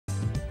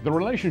The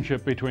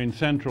relationship between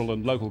central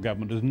and local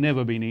government has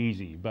never been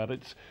easy, but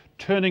it's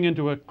turning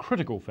into a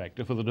critical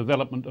factor for the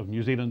development of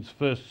New Zealand's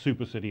first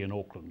super city in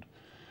Auckland.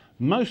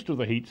 Most of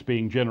the heat's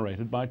being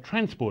generated by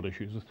transport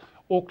issues.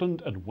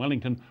 Auckland and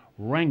Wellington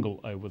wrangle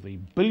over the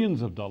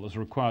billions of dollars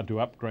required to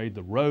upgrade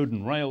the road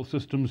and rail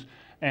systems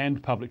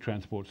and public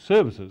transport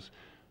services,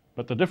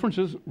 but the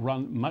differences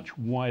run much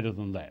wider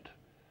than that.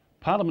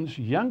 Parliament's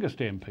youngest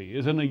MP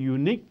is in a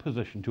unique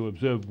position to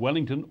observe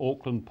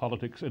Wellington-Auckland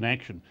politics in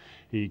action.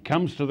 He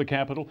comes to the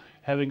capital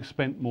having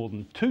spent more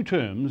than 2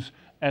 terms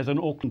as an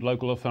Auckland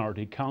Local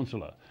Authority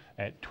councillor.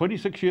 At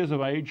 26 years of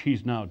age,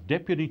 he's now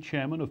Deputy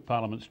Chairman of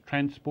Parliament's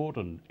Transport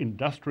and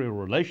Industrial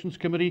Relations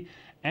Committee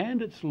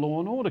and its Law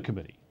and Order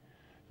Committee.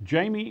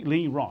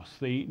 Jami-Lee Ross,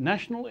 the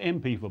National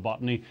MP for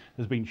Botany,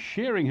 has been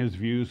sharing his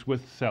views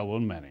with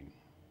Selwyn Manning.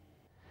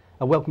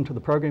 Welcome to the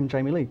program,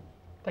 Jami-Lee.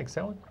 Thanks,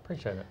 Selwyn.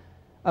 Appreciate it.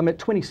 At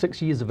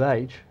 26 years of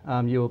age,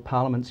 you're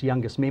Parliament's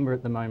youngest member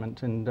at the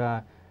moment, and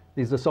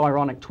there's this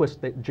ironic twist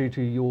that due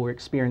to your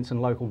experience in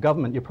local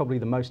government, you're probably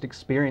the most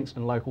experienced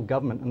in local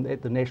government and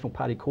that the National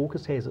Party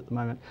caucus has at the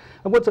moment.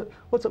 And what's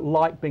it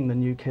like being the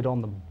new kid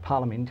on the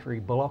parliamentary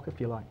block, if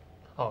you like?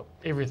 Oh,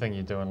 everything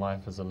you do in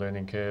life is a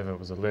learning curve. It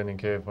was a learning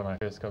curve when I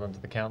first got into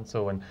the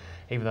council, and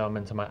even though I'm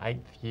into my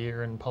 8th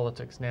year in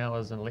politics now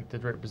as an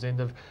elected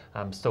representative,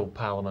 still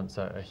Parliament's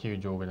a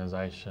huge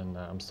organisation.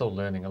 I'm still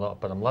learning a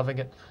lot, but I'm loving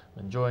it,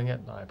 I'm enjoying it.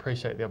 I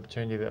appreciate the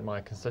opportunity that my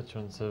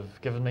constituents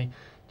have given me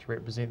to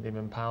represent them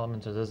in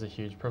Parliament. It is a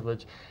huge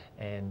privilege,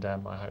 and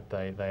I hope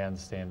they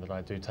understand that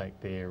I do take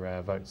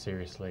their vote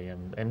seriously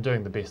and am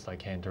doing the best I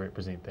can to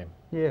represent them.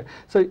 Yeah,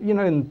 so you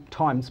know, in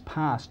times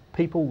past,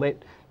 people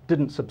that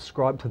didn't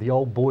subscribe to the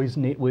old boys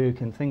network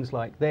and things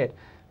like that.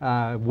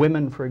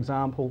 Women, for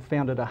example,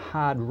 found it a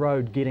hard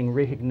road getting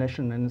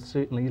recognition and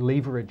certainly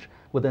leverage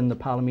within the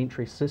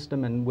parliamentary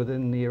system and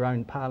within their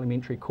own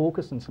parliamentary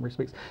caucus in some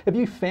respects. Have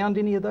you found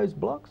any of those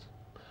blocks?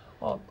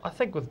 Well, I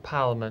think with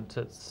Parliament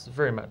it's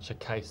very much a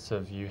case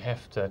of you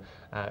have to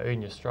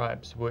earn your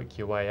stripes, work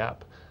your way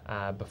up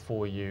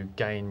before you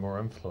gain more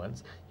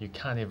influence. You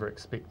can't ever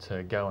expect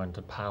to go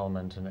into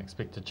Parliament and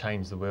expect to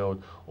change the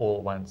world all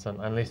at once, and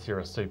unless you're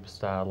a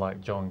superstar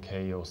like John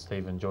Key or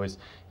Stephen Joyce.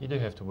 You do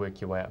have to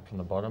work your way up from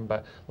the bottom.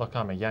 But look,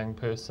 I'm a young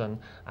person.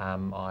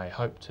 I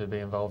hope to be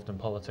involved in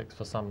politics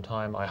for some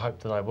time. I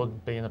hope that I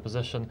would be in a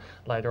position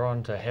later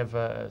on to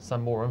have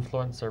some more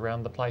influence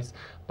around the place,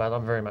 but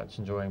I'm very much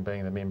enjoying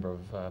being the member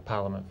of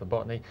Parliament for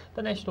Botany.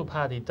 The National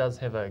Party does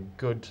have a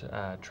good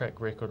track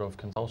record of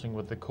consulting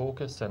with the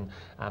caucus, and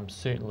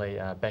certainly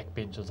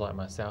backbenchers like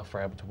myself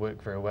are able to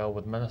work very well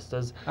with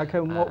ministers. Okay,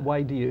 in what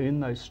way do you earn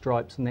those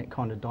stripes in that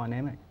kind of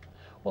dynamic?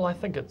 Well, I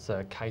think it's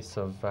a case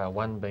of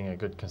one, being a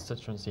good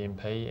constituency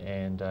MP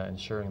and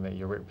ensuring that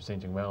you're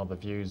representing well the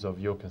views of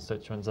your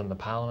constituents in the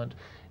Parliament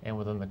and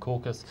within the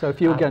caucus. So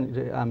if you were going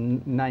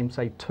to name,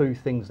 say, 2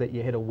 things that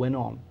you had a win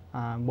on,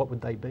 what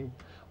would they be?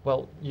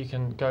 Well, you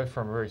can go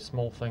from very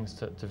small things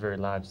to very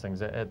large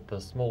things. At the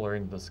smaller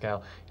end of the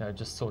scale, you know,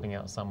 just sorting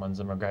out someone's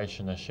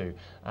immigration issue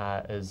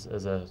is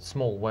a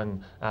small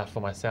win for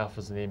myself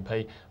as an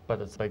MP,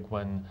 but it's a big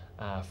win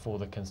for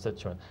the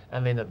constituent.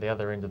 And then at the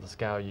other end of the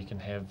scale, you can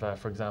have,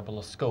 for example,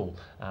 a school.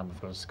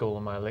 We've got a school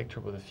in my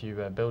electorate with a few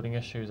building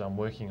issues. I'm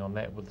working on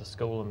that with the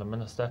school and the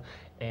minister,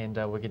 and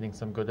we're getting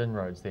some good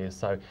inroads there.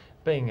 So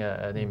being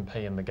an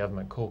MP in the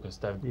government caucus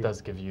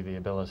does give you the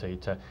ability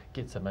to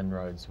get some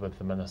inroads with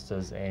the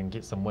ministers and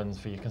get some wins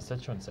for your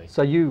constituency.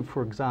 So you,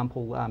 for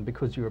example,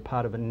 because you're a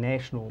part of a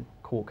national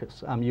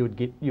caucus, you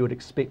would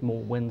expect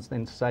more wins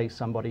than, say,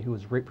 somebody who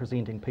is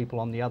representing people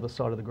on the other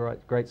side of the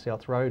Great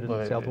South Road in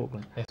South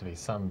Auckland. There has to be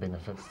some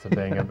benefits to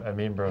being a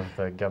member of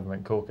the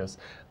government caucus,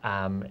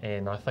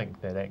 and I think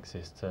that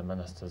access to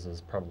ministers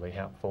is probably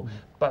helpful.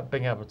 But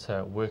being able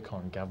to work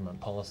on government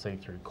policy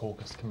through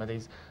caucus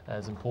committees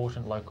is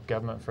important. Local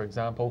government, for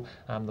example,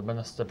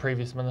 the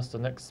previous minister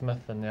Nick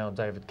Smith and now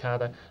David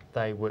Carter,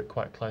 they work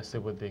quite closely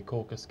with their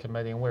caucus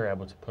committee, and we're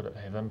able to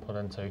have input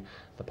into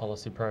the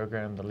policy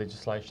program, the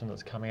legislation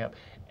that's coming up,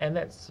 and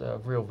that's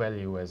of real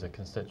value as a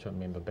constituent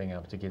member, being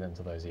able to get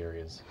into those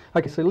areas.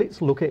 Okay, so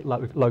let's look at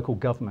local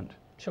government.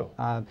 Sure.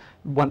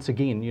 Once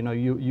again, you know,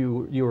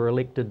 you were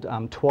elected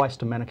twice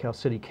to Manukau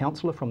City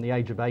Councillor from the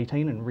age of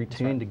 18 and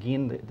returned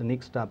again the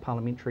next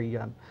parliamentary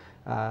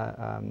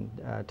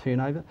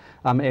turnover,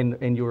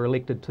 and you were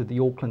elected to the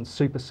Auckland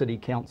Super City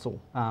Council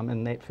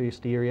in that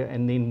first area,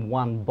 and then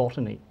won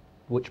Botany,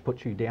 which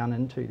puts you down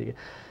into there.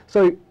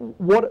 So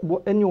what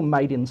in your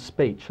maiden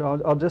speech,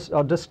 I'll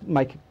just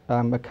make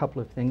a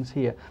couple of things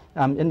here.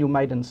 In your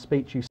maiden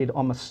speech you said,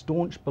 I'm a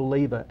staunch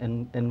believer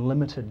in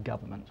limited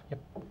government. Yep.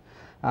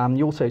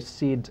 You also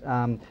said,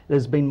 it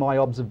has been my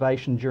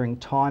observation during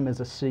time as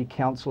a city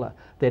councillor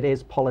that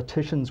as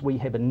politicians we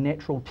have a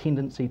natural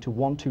tendency to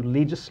want to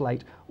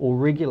legislate or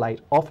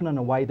regulate, often in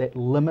a way that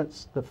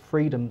limits the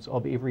freedoms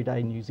of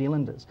everyday New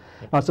Zealanders.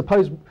 Yep. I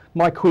suppose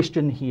my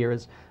question here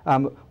is,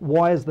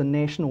 why is the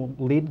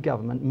national-led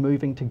government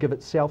moving to give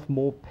itself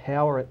more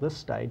power at this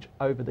stage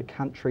over the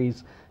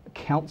country's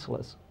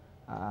councillors?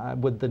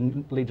 with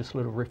the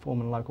legislative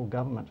reform in local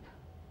government.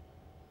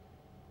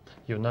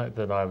 You'll note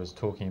that I was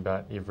talking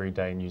about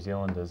everyday New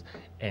Zealanders,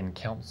 and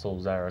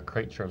councils are a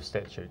creature of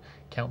statute.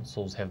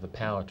 Councils have the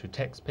power to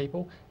tax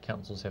people,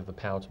 councils have the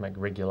power to make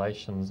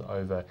regulations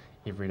over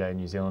everyday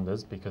New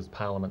Zealanders because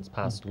Parliament's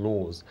passed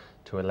laws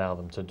to allow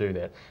them to do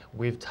that.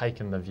 We've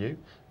taken the view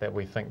that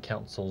we think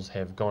councils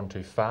have gone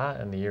too far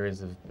in the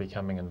areas of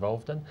becoming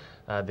involved in.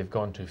 They've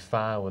gone too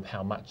far with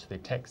how much they're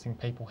taxing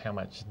people, how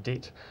much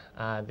debt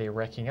they're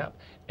racking up,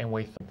 and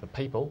we think the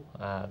people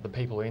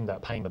who end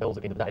up paying the bills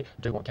at the end of the day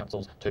do want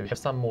councils to have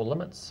some more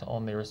limits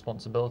on their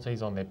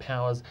responsibilities, on their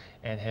powers,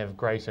 and have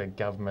greater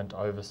government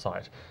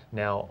oversight.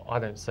 Now, I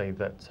don't see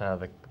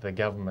that the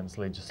government's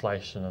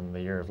legislation in the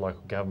area of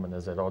local government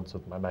is at odds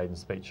with my maiden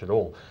speech at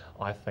all.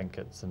 I think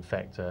it's in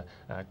fact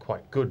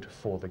quite good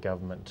for the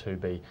government to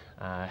be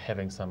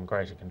having some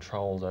greater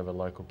controls over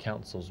local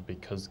councils,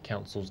 because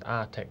councils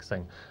are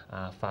taxing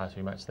far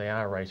too much, they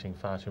are rating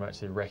far too much,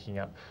 they're racking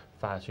up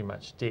far too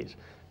much debt.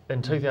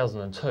 In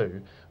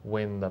 2002,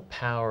 when the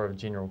power of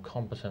general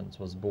competence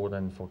was brought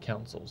in for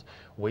councils,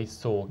 we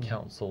saw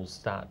councils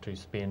start to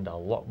spend a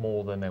lot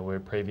more than they were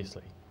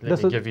previously.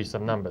 Let me give you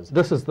some numbers.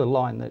 This is the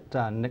line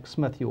that Nick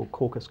Smith, your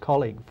caucus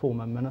colleague,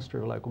 former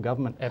Minister of Local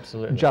Government,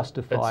 absolutely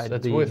justified.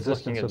 It's worth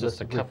looking at just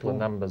a couple of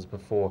numbers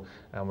before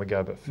we go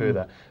a bit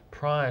further.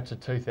 Prior to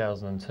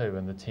 2002,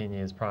 in the 10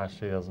 years prior to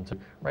 2002,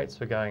 rates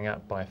were going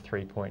up by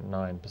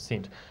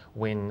 3.9%.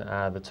 When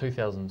the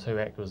 2002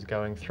 Act was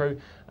going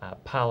through,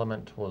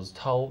 Parliament was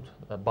told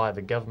by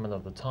the government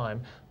of the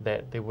time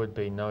that there would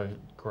be no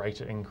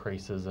greater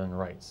increases in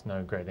rates,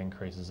 no great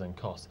increases in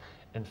costs.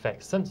 In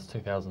fact, since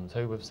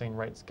 2002, we've seen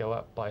rates go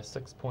up by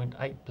 6.8%,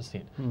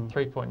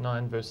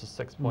 3.9 versus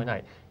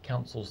 6.8.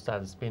 Councils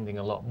started spending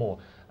a lot more.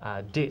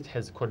 Debt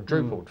has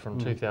quadrupled from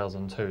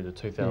 2002 to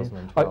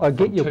 2012,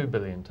 from 2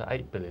 billion to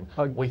 8 billion.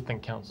 We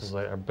think councils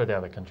are a bit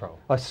out of control.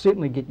 I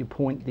certainly get your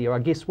point there. I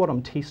guess what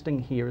I'm testing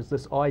here is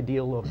this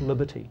ideal of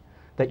liberty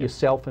that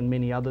yourself and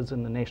many others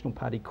in the National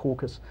Party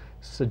caucus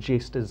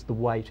suggest is the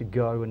way to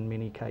go in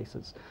many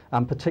cases.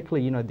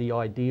 Particularly, you know, the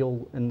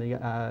ideal in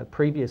the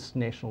previous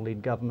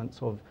national-led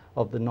governments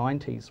of the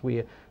 90s,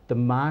 where the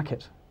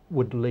market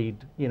would lead,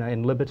 you know,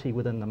 and liberty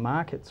within the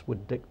markets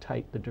would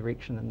dictate the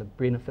direction and the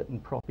benefit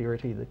and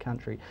prosperity of the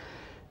country.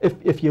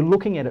 If you're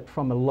looking at it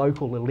from a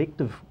local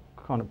elective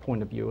kind of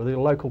point of view, or the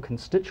local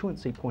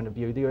constituency point of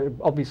view, there are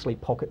obviously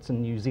pockets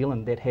in New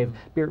Zealand that have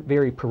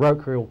very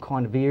parochial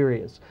kind of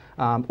areas.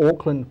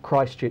 Auckland,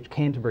 Christchurch,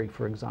 Canterbury,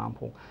 for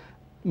example.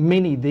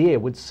 Many there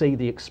would see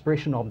the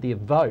expression of their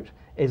vote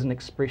as an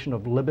expression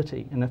of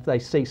liberty, and if they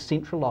see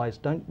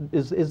centralised,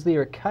 is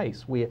there a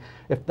case where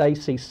if they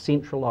see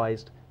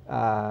centralised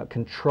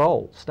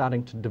control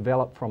starting to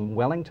develop from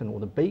Wellington or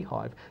the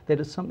Beehive, that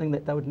is something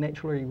that they would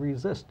naturally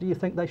resist? Do you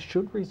think they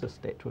should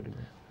resist that to a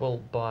degree? Well,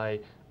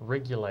 by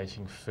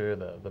regulating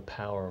further the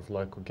power of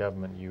local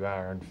government, you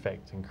are in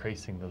fact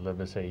increasing the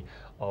liberty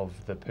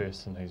of the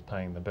person who's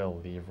paying the bill,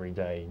 the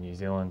everyday New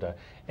Zealander.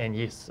 And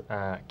yes,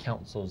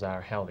 councils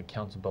are held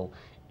accountable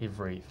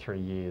every 3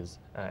 years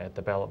at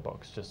the ballot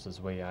box, just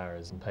as we are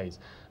as MPs.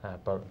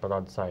 But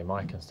I'd say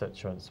my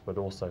constituents would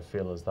also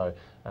feel as though,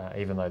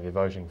 even though they're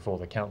voting for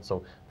the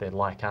council, they're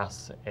like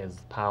us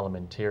as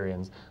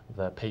parliamentarians,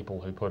 the people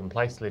who put in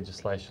place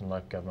legislation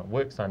local government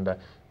works under,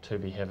 to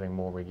be having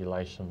more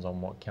regulations on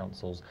what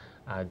councils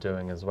are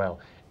doing as well.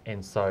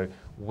 And so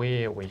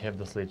where we have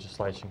this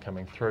legislation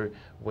coming through,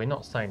 we're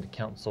not saying to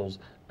councils,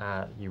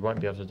 you won't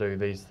be able to do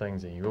these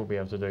things and you will be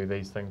able to do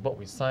these things. What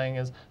we're saying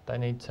is they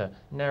need to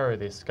narrow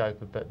their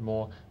scope a bit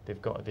more.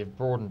 They've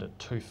broadened it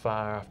too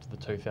far after the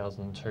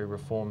 2002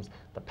 reforms.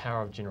 The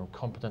power of general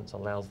competence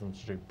allows them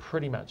to do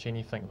pretty much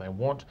anything they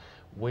want.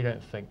 We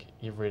don't think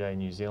everyday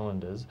New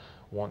Zealanders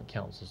want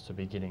councils to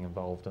be getting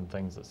involved in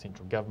things that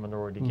central government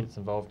already gets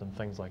involved in,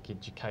 things like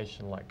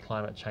education, like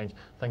climate change,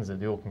 things that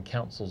the Auckland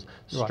Council's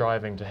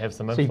striving to have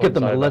some influence over. So you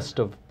give them a list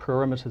of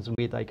perimeters and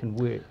where they can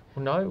work?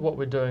 Well, no, what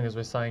we're doing is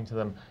we're saying to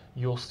them,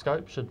 your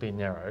scope should be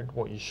narrowed.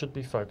 What you should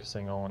be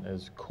focusing on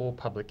is core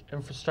public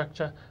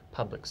infrastructure,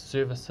 public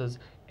services,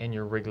 and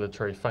your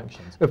regulatory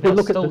functions. If we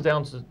look still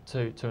down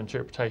to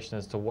interpretation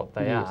as to what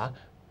they are,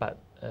 but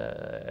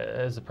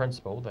as a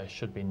principle, they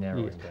should be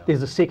narrowing down.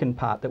 There's a second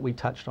part that we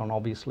touched on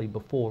obviously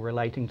before,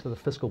 relating to the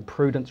fiscal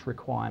prudence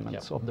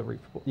requirements of the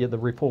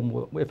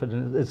reform, if it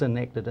is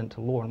enacted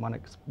into law, and one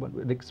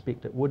would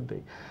expect it would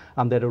be,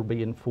 that it'll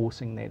be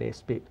enforcing that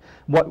aspect.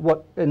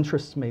 What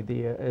interests me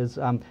there is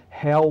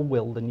how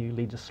will the new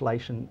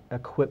legislation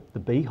equip the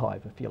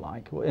Beehive, if you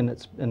like, in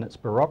its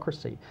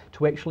bureaucracy,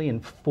 to actually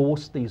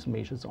enforce these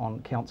measures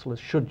on councillors,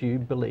 should you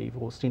believe,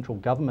 or central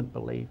government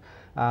believe,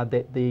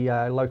 that the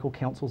local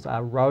councils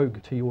are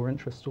rogue to your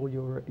interests or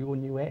your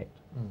new Act?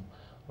 I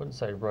wouldn't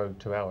say rogue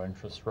to our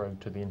interests, rogue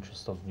to the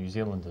interests of New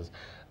Zealanders.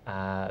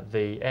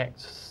 The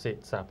Act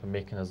sets up a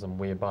mechanism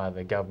whereby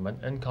the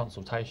government, in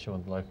consultation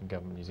with Local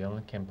Government New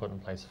Zealand, can put in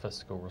place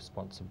fiscal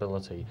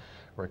responsibility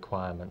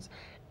requirements.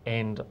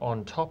 And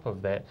on top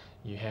of that,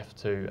 you have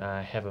to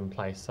have in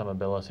place some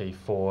ability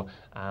for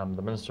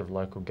the Minister of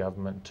Local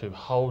Government to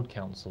hold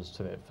councils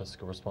to that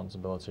fiscal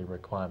responsibility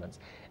requirements.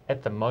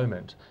 At the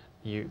moment,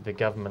 the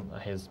government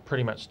has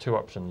pretty much two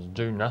options: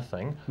 do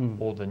nothing,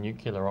 or the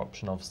nuclear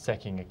option of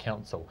sacking a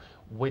council.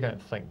 We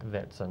don't think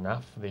that's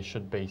enough. There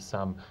should be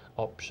some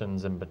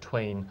options in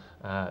between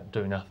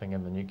do nothing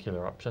and the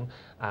nuclear option.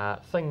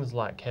 Things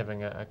like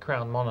having a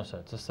Crown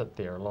monitor to sit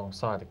there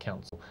alongside a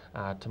council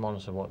to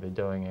monitor what they're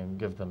doing and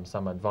give them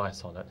some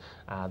advice on it.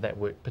 That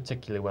worked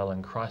particularly well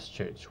in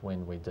Christchurch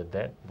when we did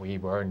that. We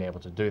were only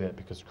able to do that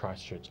because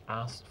Christchurch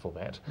asked for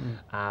that.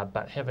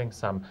 But having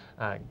some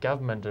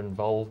government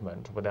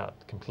involvement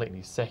without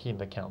completely sacking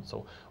the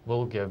council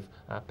will give,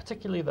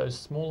 particularly those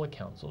smaller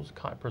councils,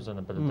 Kaipara's in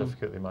a bit of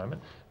difficulty at the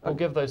moment, will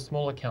give those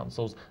smaller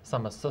councils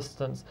some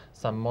assistance,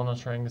 some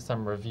monitoring,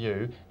 some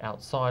review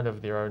outside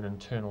of their own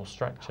internal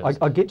structures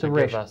I get to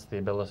the give us the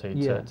ability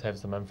to have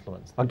some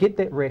influence. I get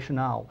that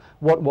rationale.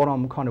 What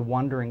I'm kind of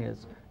wondering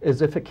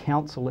is if a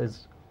council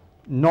is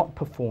not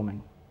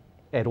performing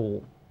at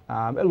all.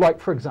 Like,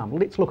 for example,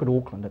 let's look at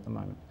Auckland at the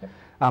moment.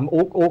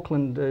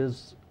 Auckland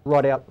is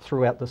right out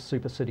throughout the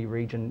super city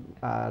region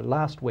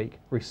last week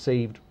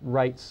received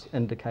rates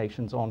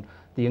indications on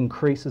the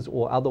increases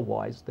or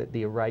otherwise that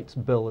their rates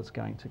bill is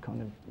going to kind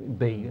of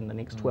be in the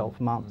next 12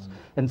 months.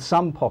 In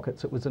some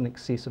pockets it was in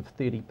excess of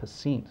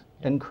 30%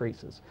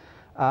 increases.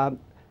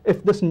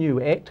 If this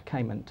new act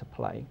came into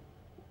play,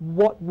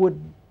 what would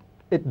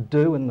it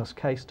do in this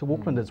case to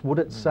Aucklanders? Would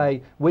it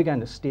say, we're going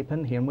to step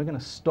in here and we're going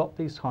to stop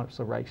these types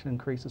of rate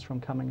increases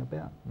from coming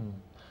about?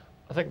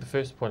 I think the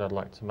first point I'd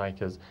like to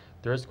make is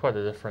there is quite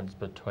a difference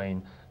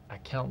between a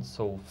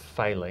council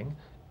failing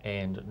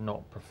and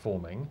not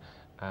performing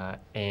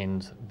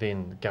and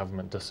then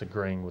government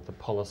disagreeing with the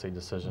policy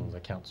decisions the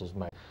council's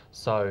made.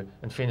 So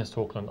in fairness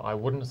to Auckland, I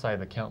wouldn't say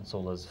the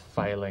council is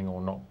failing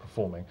or not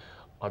performing.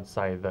 I'd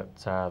say that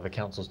the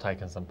council's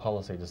taken some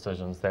policy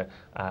decisions that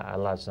a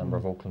large number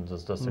of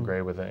Aucklanders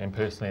disagree with, and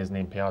personally as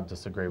an MP I'd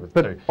disagree with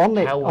too. How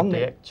would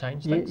the Act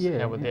change things?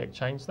 How would the Act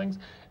change things?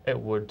 It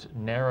would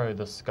narrow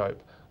the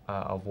scope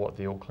of what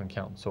the Auckland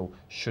Council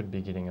should be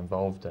getting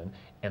involved in,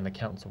 and the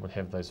council would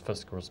have those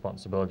fiscal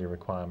responsibility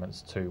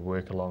requirements to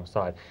work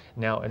alongside.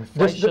 Now,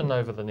 inflation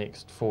over the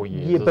next 4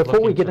 years. Yeah,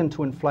 before we get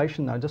into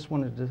inflation, though, I just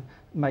wanted to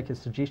make a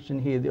suggestion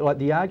here. Like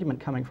the argument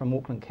coming from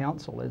Auckland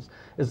Council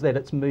is that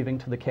it's moving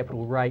to the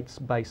capital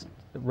rates-based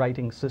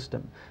rating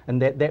system,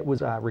 and that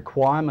was a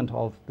requirement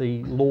of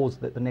the laws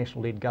that the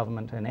National-led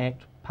Government and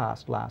Act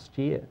passed last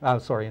year,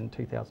 in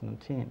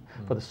 2010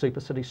 for the super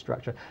city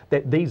structure,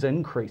 that these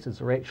increases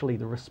are actually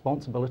the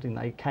responsibility, and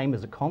they came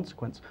as a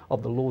consequence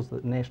of the laws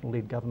that the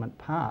National-led Government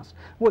passed.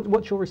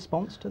 What's your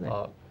response to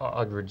that?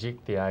 I'd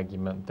reject the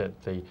argument that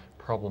the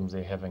problems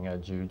they're having are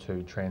due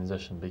to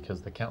transition,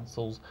 because the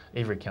councils,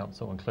 every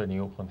council, including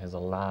Auckland, has a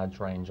large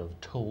range of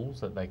tools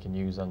that they can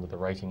use under the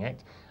Rating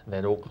Act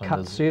that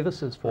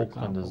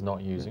Auckland is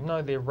not using.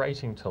 No, they're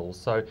rating tools.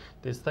 So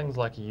there's things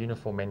like a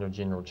uniform annual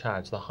general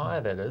charge. The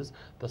higher that is,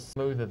 the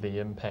smoother the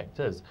impact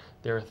is.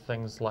 There are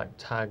things like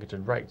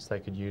targeted rates they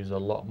could use a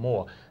lot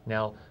more.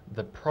 Now,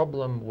 the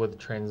problem with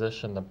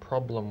transition, the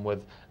problem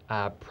with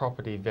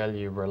property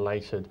value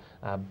related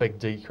big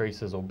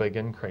decreases or big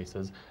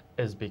increases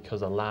is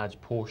because a large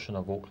portion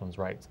of Auckland's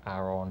rates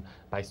are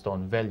based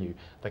on value.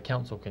 The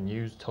council can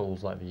use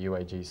tools like the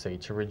UAGC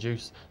to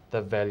reduce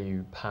the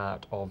value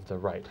part of the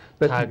rate.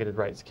 Targeted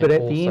rates can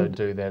also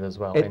do that as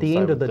well. At the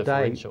end of the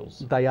day,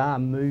 they are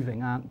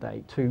moving, aren't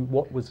they, to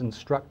what was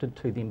instructed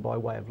to them by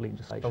way of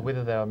legislation. But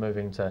whether they are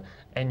moving to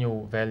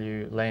annual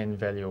value, land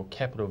value or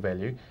capital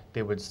value,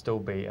 there would still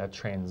be a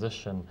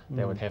transition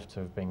that would have to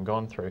have been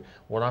gone through.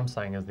 What I'm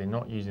saying is they're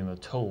not using the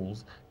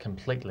tools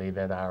completely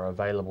that are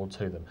available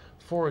to them.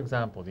 For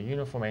example, the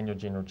uniform annual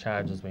general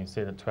charge has been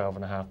set at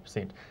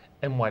 12.5%.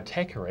 In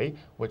Waitakere,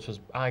 which was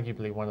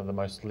arguably one of the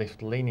most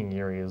left-leaning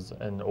areas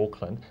in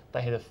Auckland,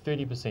 they had a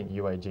 30%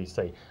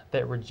 UAGC.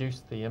 That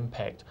reduced the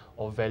impact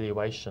of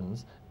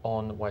valuations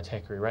on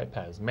Waitakere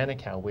ratepayers.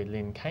 Manukau, where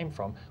Len came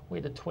from, we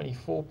had a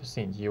 24%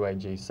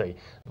 UAGC.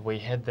 We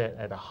had that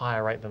at a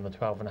higher rate than the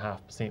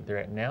 12.5% they're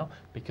at now,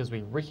 because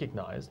we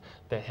recognised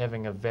that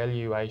having a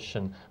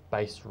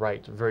valuation-based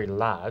rate, very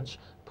large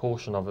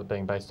portion of it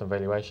being based on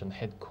valuation,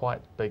 had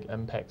quite big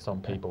impacts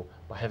on people.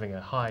 By having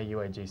a higher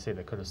UAGC,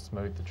 that could have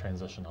smoothed the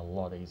transition a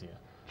lot easier.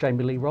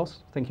 Jami-Lee,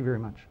 Ross, thank you very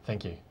much.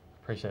 Thank you.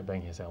 Appreciate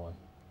being here, Selwyn.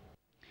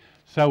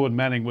 Selwyn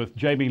Manning with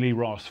Jami-Lee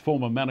Ross,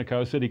 former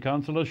Manukau City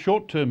Councillor,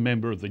 short-term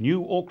member of the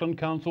new Auckland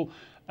Council,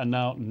 and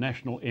now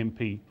National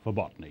MP for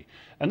Botany.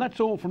 And that's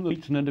all from the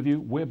Beatson interview.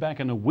 We're back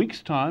in a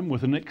week's time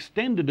with an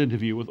extended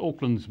interview with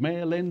Auckland's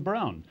Mayor Len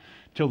Brown.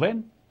 Till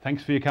then,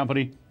 thanks for your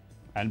company,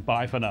 and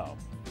bye for now.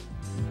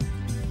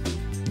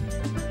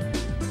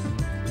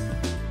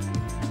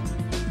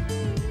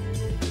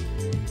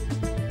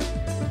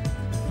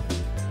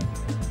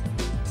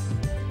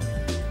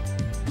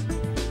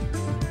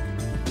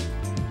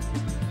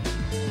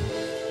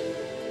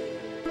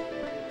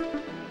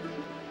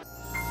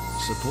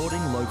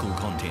 Supporting local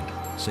content.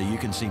 so you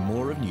can see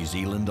more of New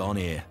Zealand on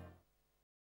air.